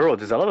 it's- But bro,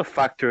 there's a lot of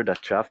factor that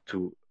you have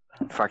to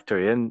factor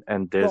in,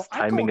 and there's Bro,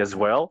 I timing got- as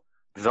well.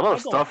 There's a lot of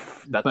I got-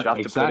 stuff that but you have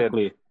to put in.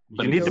 exactly.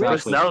 But You need the exactly.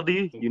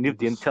 personality, you need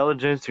the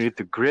intelligence, you need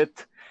the grit,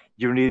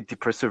 you need the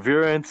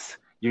perseverance,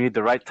 you need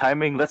the right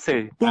timing. Let's say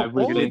Bro,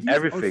 Everything. all of these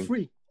Everything. are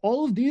free.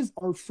 All of these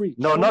are free.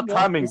 No, Showing not up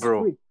timing, is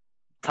bro. free.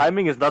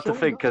 timing is not the Showing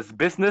thing up- because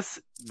business,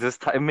 there's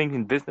timing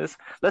in business.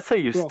 Let's say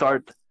you Bro.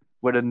 start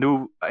with a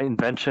new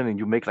invention and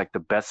you make like the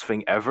best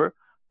thing ever,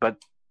 but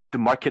the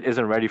market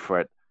isn't ready for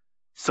it.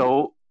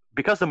 So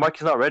because the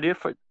market's not ready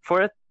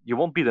for it, you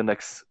won't be the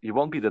next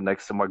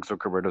Mark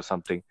Zuckerberg or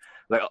something.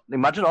 Like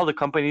imagine all the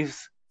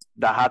companies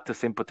that had the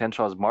same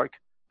potential as Mark,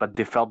 but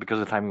they fell because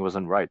the timing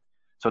wasn't right.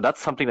 So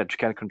that's something that you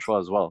can't control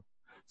as well.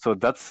 So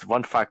that's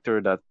one factor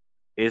that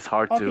is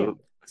hard Okay. to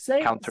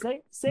Say counter.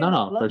 say No,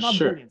 not, no, for not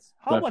sure. billions.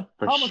 How But about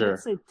for how about sure.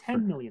 let's say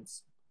 10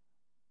 millions?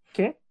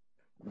 Okay?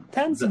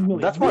 Tens of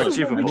millions. That's more This is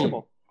achievable.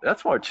 reachable.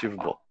 That's more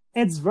achievable.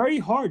 It's very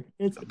hard.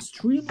 It's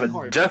extremely But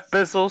hard. Jeff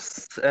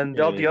Bezos and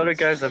all the other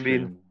guys, I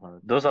mean, Extreme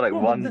hard. those are like No,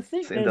 but one the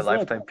thing in the is, like,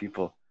 lifetime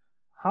people.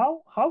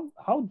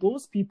 How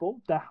those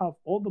people that have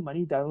all the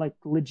money that like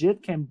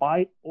legit can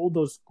buy all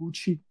those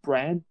Gucci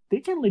brand, they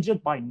can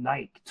legit buy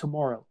Nike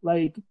tomorrow.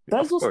 Like Of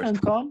Bezos course. can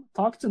come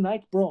talk to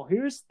Nike, bro.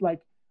 Here's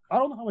like I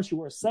don't know how much you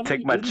worth, 70,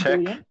 Take my 80 check.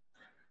 billion.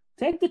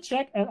 Take the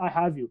check and I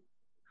have you.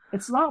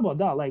 It's not about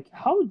that. Like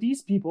how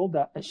these people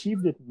that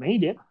achieved it,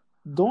 made it,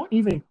 don't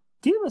even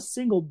give a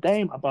single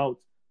damn about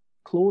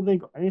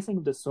clothing or anything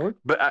of the sort.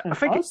 But I And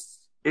think us,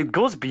 it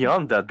goes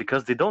beyond that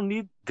because they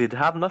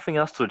have nothing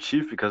else to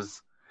achieve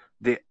because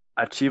they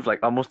achieve like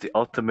almost the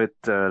ultimate,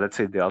 let's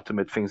say the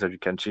ultimate things that you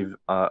can achieve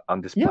on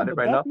this yeah, planet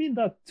but right that now. means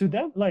that to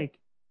them, like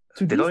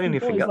to They these don't need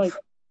people, anything it's else.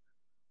 like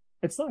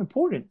it's not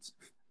important.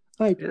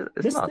 Like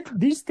It's not.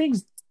 these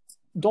things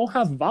don't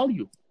have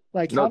value.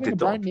 Like No, having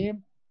they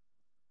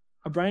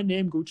a brand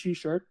name Gucci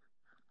shirt,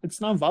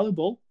 it's not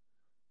valuable.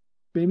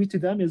 Maybe to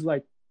them is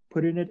like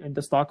putting it in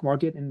the stock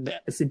market in the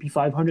S&P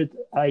 500,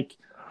 like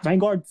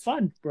Vanguard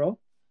fund, bro.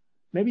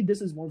 Maybe this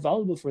is more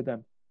valuable for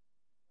them.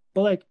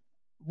 But like,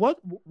 what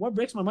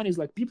breaks my mind is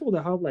like people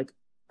that have like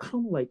I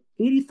don't know, like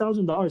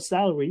 $80,000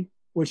 salary,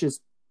 which is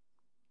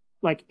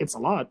like it's a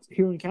lot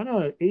here in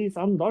Canada.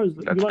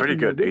 $80,000. That's pretty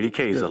good. 80K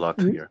is a lot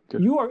you, here.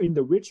 you are in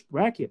the rich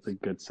bracket. It's a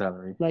good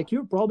salary. Like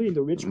you're probably in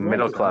the rich bracket.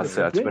 Middle class, It's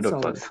a yeah, it's great middle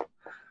salary. class.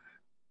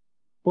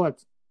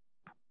 But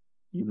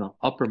You know,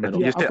 upper middle.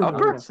 Yeah, You say upper upper?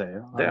 middle. I would say.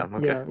 Damn,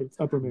 okay. yeah, it's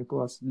upper middle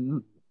class.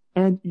 Mm.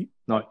 And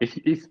No,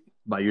 if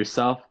by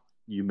yourself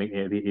you make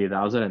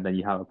 80,000 and then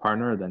you have a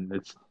partner, then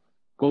it's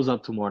goes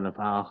up to more than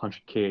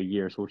 100K a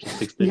year, so which is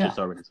 6 digits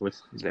already. So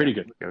it's Yeah, pretty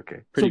good. Okay.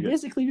 Pretty so good.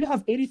 basically, you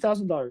have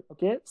 $80,000,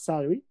 okay,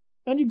 salary,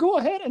 and you go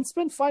ahead and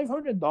spend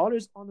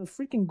 $500 on a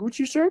freaking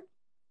Gucci shirt.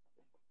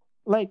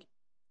 Like,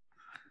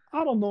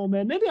 I don't know,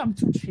 man. Maybe I'm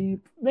too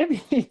cheap.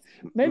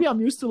 Maybe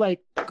I'm used to like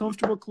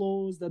comfortable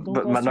clothes that don't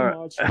But cost Manar, too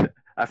much.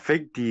 I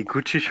think the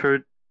Gucci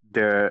shirt,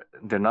 they're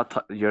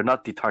not. You're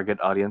not the target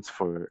audience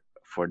for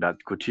that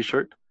Gucci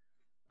shirt.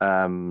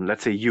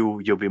 Let's say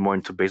you'll be more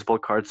into baseball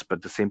cards,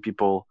 but the same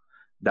people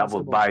that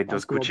will buy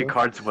those Basketball, Gucci bro.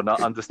 cards will not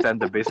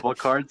understand the baseball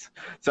cards.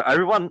 So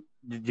everyone,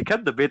 you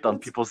can't debate on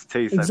That's- people's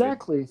taste.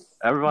 Exactly. I mean,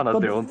 everyone has But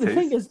their own the taste.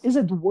 thing is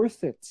it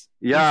worth it?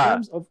 Yeah.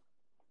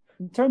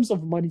 In terms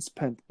of money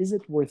spent, is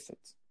it worth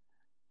it?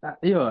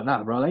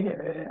 Nah, bro. Like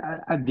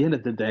at the end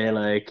of the day,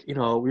 like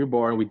we're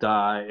born, we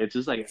die. It's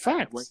just like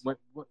Facts.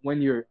 when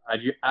you're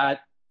at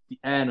the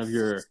end of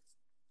your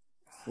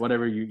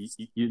whatever you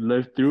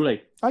live through,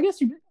 like I guess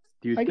you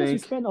do you I guess you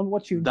think spend on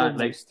what you enjoy that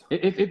like most.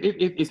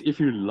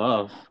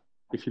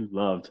 if you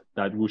loved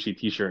that Gucci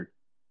T-shirt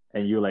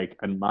and you like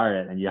admire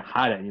it and you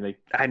had it and you like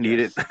I need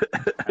yes,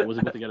 it. I was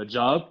able to get a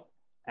job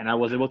and I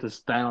was able to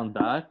stand on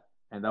that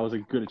and that was a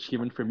good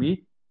achievement for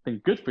me. Then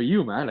good for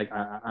you, man. Like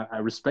I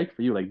respect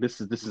for you. Like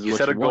this is You what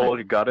set a you goal,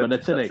 wanted. you got it. But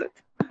let's say That's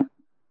like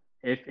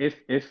it.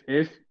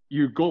 if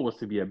your goal was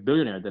to be a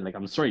billionaire, then like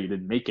I'm sorry you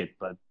didn't make it,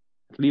 but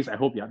at least I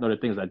hope you have other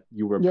things that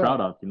you were Yeah. proud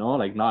of,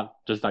 like not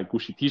just that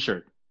Gucci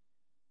T-shirt.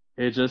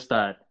 It's just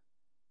that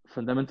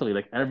fundamentally,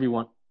 like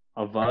everyone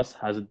of us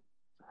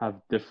have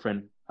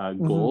different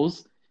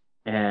goals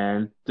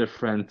and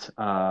different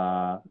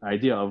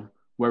idea of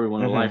where we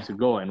want our life to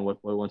go and what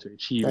we want to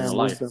achieve in our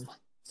life. Wisdom.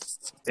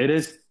 It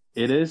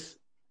is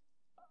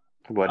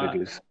What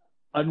it is.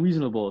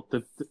 unreasonable.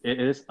 It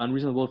is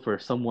unreasonable for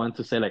someone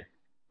to say like,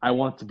 I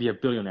want to be a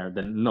billionaire,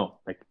 then no,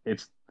 like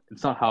it's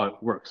not how it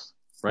works,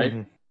 right?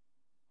 Mhm.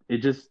 It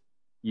just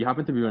you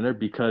happen to be a billionaire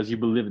because you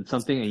believe in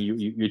something and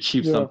you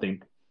achieve Yeah.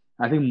 something.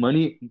 I think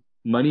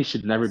money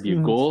should never be a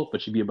Mhm. goal,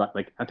 but should be about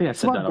like I think I It's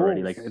said about that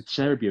already. Like goals. it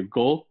should never be a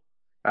goal.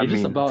 I It's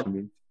just mean, about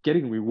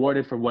getting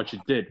rewarded for what you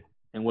did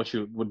and what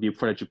the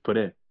effort that you put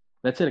in.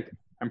 That's it. Like,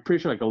 I'm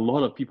pretty sure like a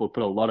lot of people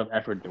put a lot of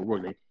effort in their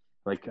work.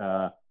 Like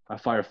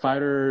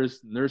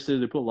firefighters, nurses,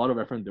 they put a lot of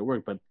effort in their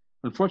work, but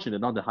unfortunately, they're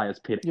not the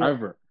highest paid Yeah.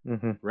 ever,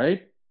 mhm.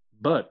 right?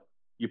 But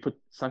you put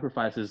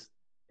sacrifices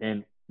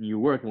in your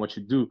work and what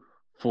you do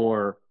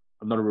for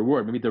another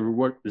reward. Maybe the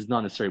reward is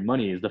not necessarily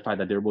money; it's the fact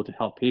that they're able to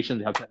help patients,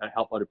 they have to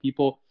help other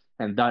people,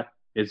 and that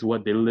is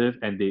what they live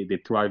and they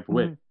thrive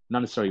with, Mhm. not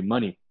necessarily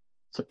money.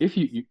 So if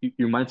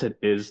your mindset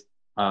is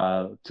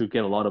to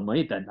get a lot of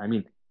money, then I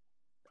mean,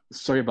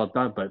 sorry about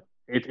that, but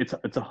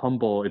it's a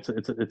humble, it's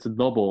a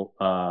noble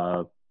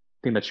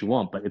thing that you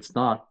want, but it's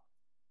not.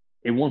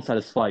 It won't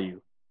satisfy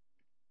you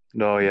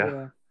No, yeah.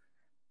 Yeah.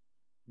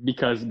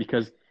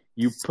 because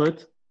you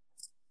put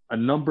a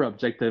number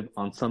objective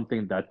on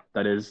something that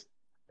is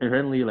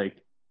inherently like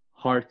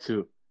hard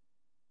to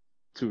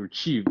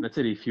achieve. Let's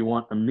say if you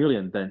want 1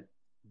 million, then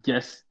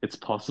yes, it's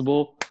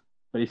possible.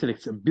 But if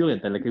it's 1 billion,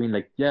 then like I mean,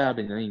 like yeah, I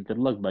mean, good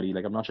luck, buddy.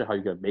 Like I'm not sure how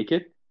you're gonna make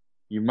it.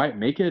 You might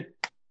make it,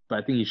 but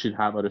I think you should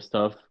have other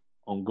stuff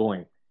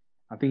ongoing.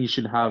 I think you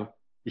should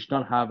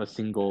not have a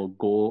single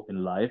goal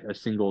in life, a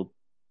single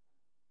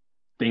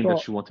thing that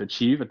Well, you want to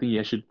achieve. I think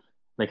you should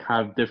like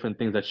have different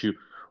things that you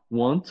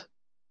want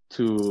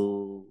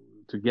to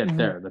get mhm.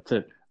 there. That's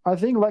it. I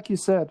think, like you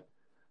said,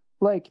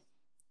 like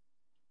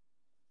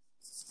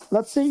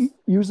let's say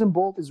Usain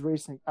Bolt is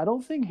racing. I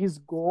don't think his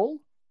goal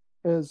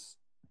is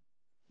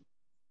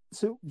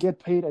to get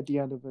paid at the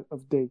end of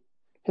the day.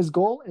 His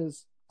goal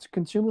is to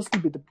continuously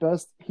be the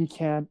best he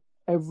can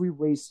every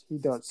race he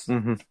does.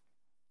 Mhm.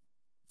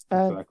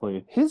 And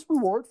Exactly. his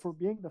reward for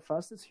being the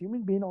fastest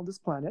human being on this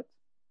planet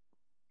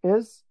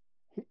is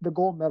the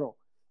gold medal.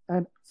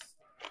 And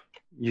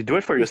You do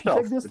it for if you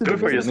yourself. take this to Do the it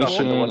for business yourself.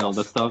 world, No one Mission, all else.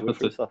 that stuff. Do it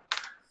for That's it.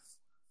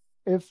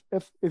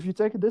 yourself. if you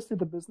take this to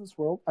the business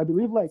world, I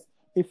believe like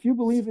if you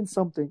believe in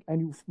something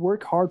and you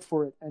work hard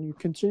for it and you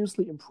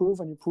continuously improve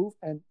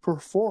and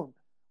perform,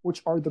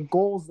 which are the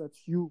goals that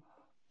you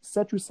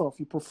set yourself,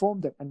 you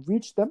perform them and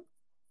reach them,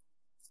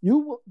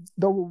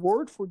 the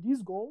reward for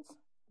these goals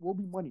will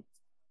be money.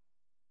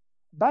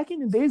 Back in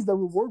the days, the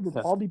reward would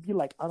Yes. probably be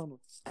like, I don't know,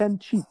 10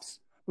 sheeps,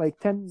 like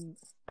 10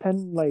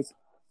 like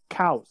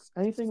cows,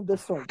 anything of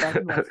this sort. Back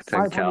in like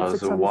 10 500, cows,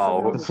 600,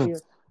 wow. 700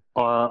 years,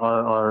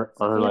 Or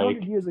 800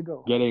 like years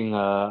ago. getting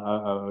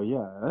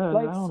yeah,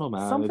 Like I don't know,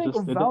 man. something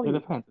of It value.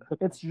 depends.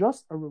 It's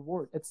just a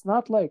reward. It's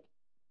not like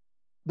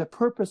the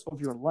purpose of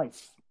your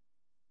life.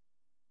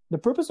 The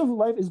purpose of your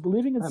life is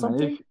believing in Yeah, man,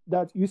 something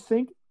that you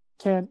think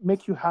can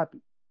make you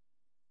happy.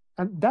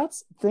 And that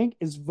thing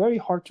is very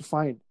hard to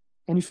find.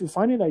 And if you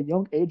find it at a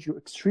young age, you're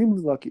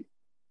extremely lucky.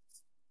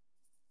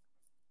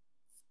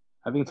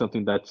 I think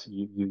something that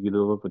you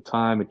do with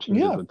time, it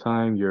changes Yeah. with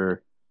time. You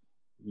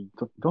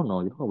don't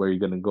know where you're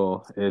gonna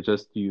go. It's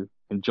just you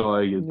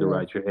enjoy the Yeah.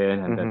 ride you're in,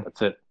 and Mhm.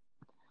 that's it.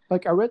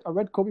 Like I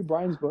read Kobe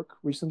Bryant's book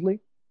recently,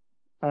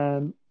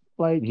 and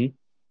like Mhm.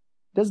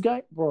 this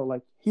guy, bro,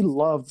 like he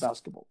loved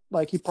basketball.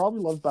 Like he probably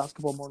loves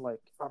basketball more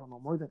like, I don't know,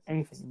 more than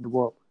anything in the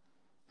world.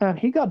 And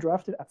he got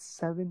drafted at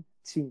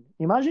 17.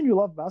 Imagine you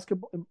love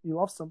basketball, you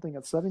love something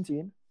at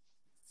 17,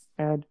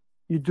 and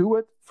you do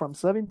it from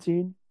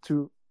 17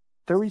 to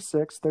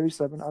 36,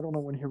 37. I don't know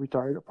when he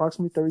retired,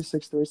 approximately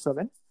 36,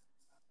 37.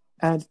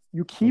 And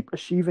you keep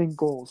achieving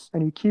goals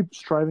and you keep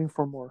striving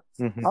for more.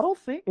 Mhm. I don't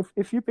think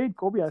if you paid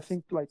Kobe, I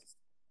think like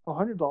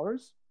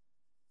 $100,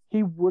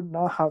 he would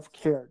not have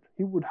cared.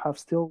 He would have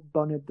still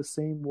done it the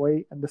same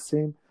way and the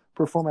same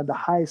perform at the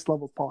highest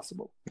level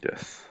possible.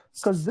 Yes.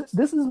 Because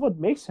this is what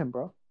makes him,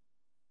 bro.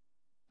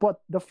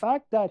 But the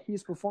fact that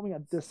he's performing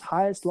at this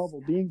highest level,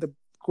 being the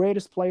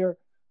greatest player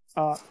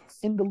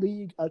in the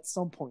league at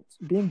some point,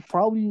 being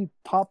probably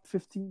top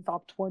 15,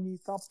 top 20,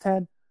 top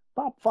 10,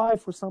 top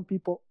 5 for some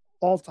people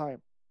all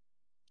time,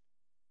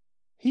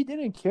 he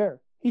didn't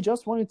care. He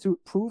just wanted to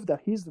prove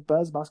that he's the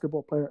best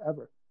basketball player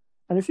ever.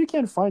 And if you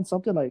can't find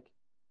something like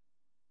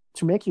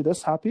to make you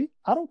this happy,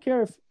 I don't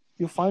care if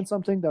you find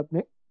something that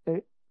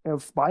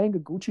if buying a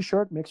Gucci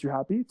shirt makes you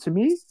happy. To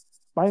me,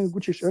 buying a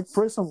Gucci shirt,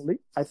 personally,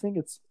 I think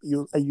it's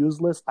a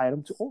useless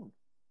item to own,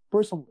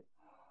 personally.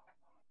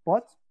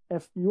 But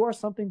if you are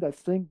something that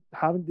think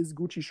having this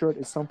Gucci shirt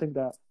is something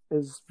that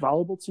is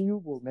valuable to you,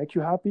 will make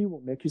you happy,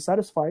 will make you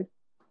satisfied,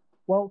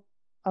 well,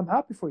 I'm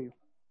happy for you.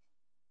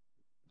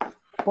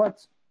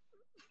 But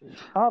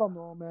I don't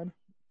know, man.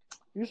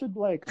 You should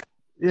like.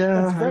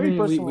 Yeah. It's very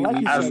personal,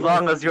 like you As said.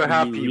 long as you're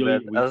happy,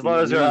 really- man. As long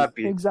as you're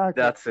happy.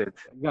 Exactly. That's it.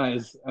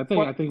 Guys, I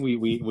think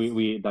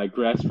we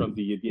digressed from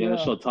the Yeah.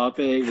 initial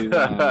topic. We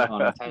went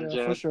on a tangent.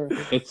 Yeah, for sure.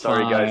 It's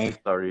Sorry, fine. guys.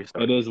 Sorry.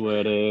 It is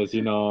what it is.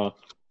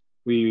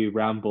 We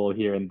ramble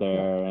here and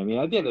there. I mean,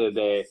 at the end of the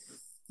day,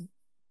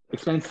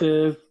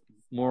 expensive,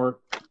 more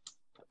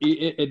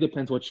it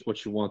depends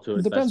what you want to It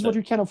invest depends what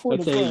in. you can afford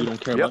Let's as say well. you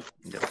don't care Yep. about.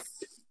 Yep. Depends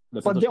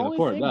But what the you can only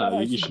afford. thing Yeah, that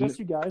I you suggest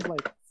should. you guys,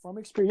 like from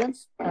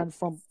experience and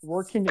from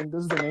working in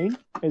this domain,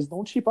 is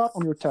don't cheap out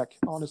on your tech.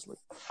 Honestly,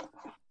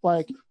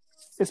 like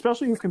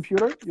especially your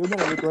computer, you're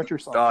gonna regret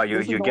yourself. Oh, This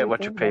is you the get only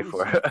what you thing pay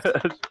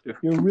that is- for.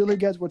 You really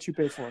get what you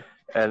pay for.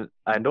 And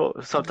I know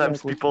sometimes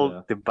Exactly. people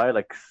Yeah. they buy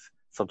like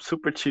some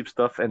super cheap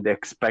stuff and they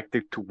expect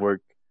it to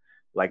work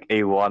like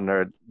A1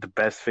 or the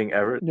best thing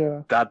ever.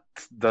 Yeah, That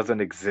doesn't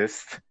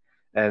exist.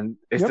 And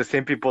it's Yep. the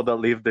same people that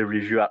leave the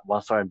review at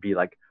 1 star and be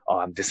like, "Oh,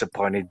 I'm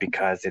disappointed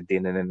because it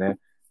didn't."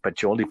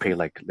 But you only pay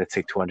like, let's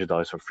say,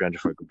 $200 or $300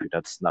 for a computer.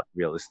 That's not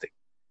realistic.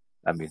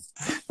 I mean,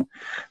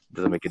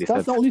 doesn't make any that's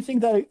sense. the only thing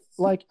that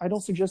I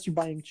don't suggest you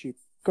buying cheap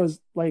because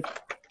like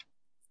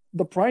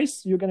the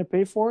price you're gonna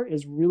pay for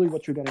is really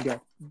what you're gonna get.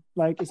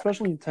 Like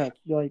especially in tech,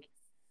 like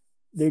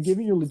they're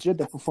giving you legit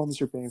the performance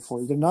you're paying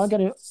for. They're not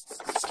gonna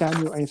scam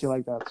you or anything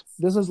like that.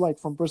 This is like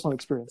from personal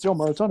experience. Yo,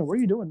 Maratona, what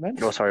are you doing, man?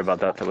 Oh, sorry about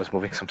that. I was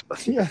moving some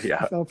stuff.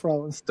 Yeah, no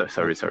problem.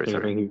 Sorry. I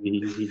think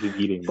he's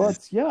eating. Man. But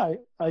yeah,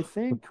 I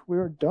think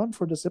we're done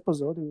for this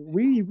episode.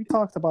 We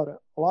talked about a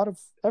lot of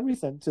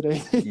everything today.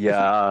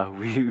 Yeah,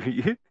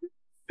 we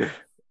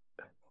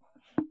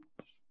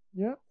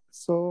Yeah.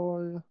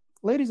 So,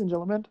 ladies and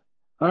gentlemen,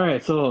 All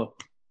right, so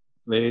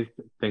ladies,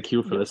 thank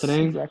you for yes,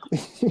 listening.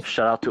 Exactly.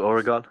 shout out to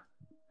Oregon.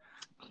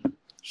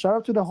 Shout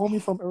out to the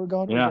homie from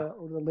Oregon Yeah.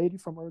 or the lady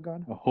from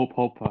Oregon. Hope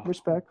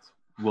Respect.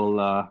 we'll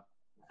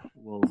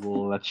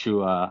let you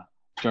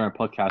join our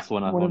podcast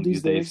one One of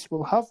these days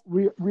we'll have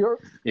we are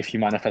if you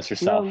manifest we are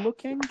yourself.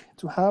 looking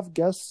to have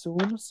guests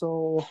soon.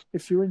 So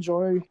if you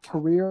enjoy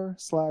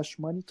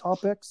career/money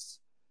topics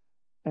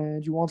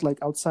and you want like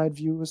outside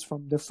views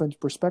from different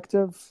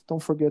perspective,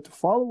 don't forget to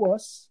follow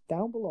us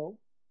down below.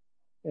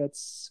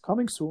 It's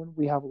coming soon.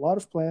 We have a lot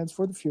of plans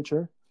for the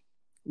future.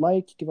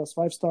 Like, give us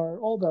 5-star,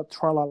 all that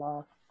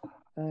tra-la-la.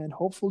 And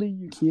hopefully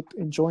you keep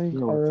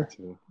enjoying our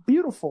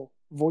beautiful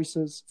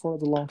voices for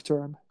the long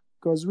term.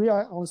 Because we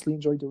honestly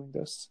enjoy doing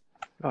this.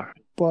 All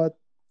right. But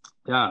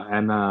Yeah,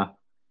 and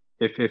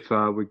if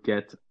we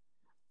get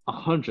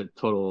 100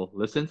 total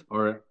listens,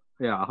 100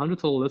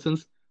 total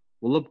listens,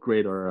 we'll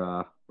upgrade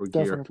our gear.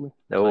 definitely.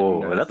 Oh,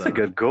 Like you guys, that's a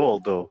good goal,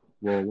 though.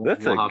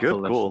 That's we'll a have to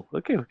good let- goal.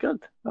 Okay, good.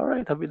 All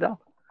right, I'll be down.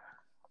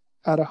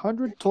 At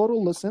 100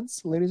 total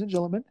listens, ladies and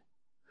gentlemen,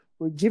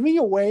 we're giving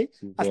away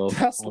a we'll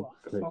Tesla.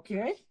 upgrade.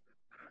 Okay?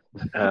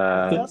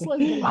 Hot Hot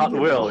Wheel, Hot Hot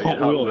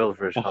Wheel. Wheel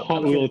version. A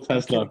Hot Wheel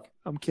Tesla.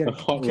 I'm kidding. A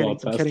Hot Wheel I'm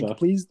kidding. Tesla.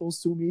 Please don't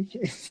sue me.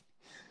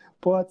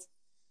 But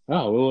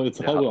Oh, well, it's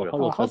a Yeah, Hot Hot Wheel. Wheel. Hot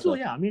Wheel Hot Tesla. Wheel,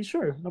 yeah, I mean,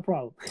 sure, no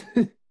problem.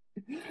 Yeah,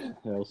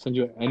 we'll send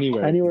you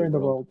anywhere. Anywhere in the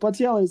world. But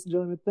yeah, ladies and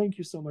gentlemen, thank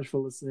you so much for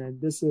listening.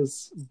 This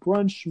is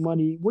Brunch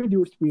Money. We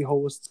do three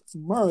hosts,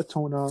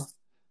 Maratona,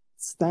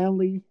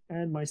 Stanley,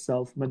 and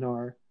myself,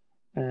 Manar.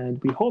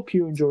 And we hope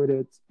you enjoyed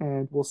it.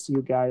 And we'll see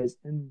you guys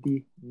in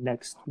the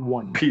next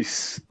one.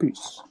 Peace.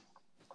 Peace.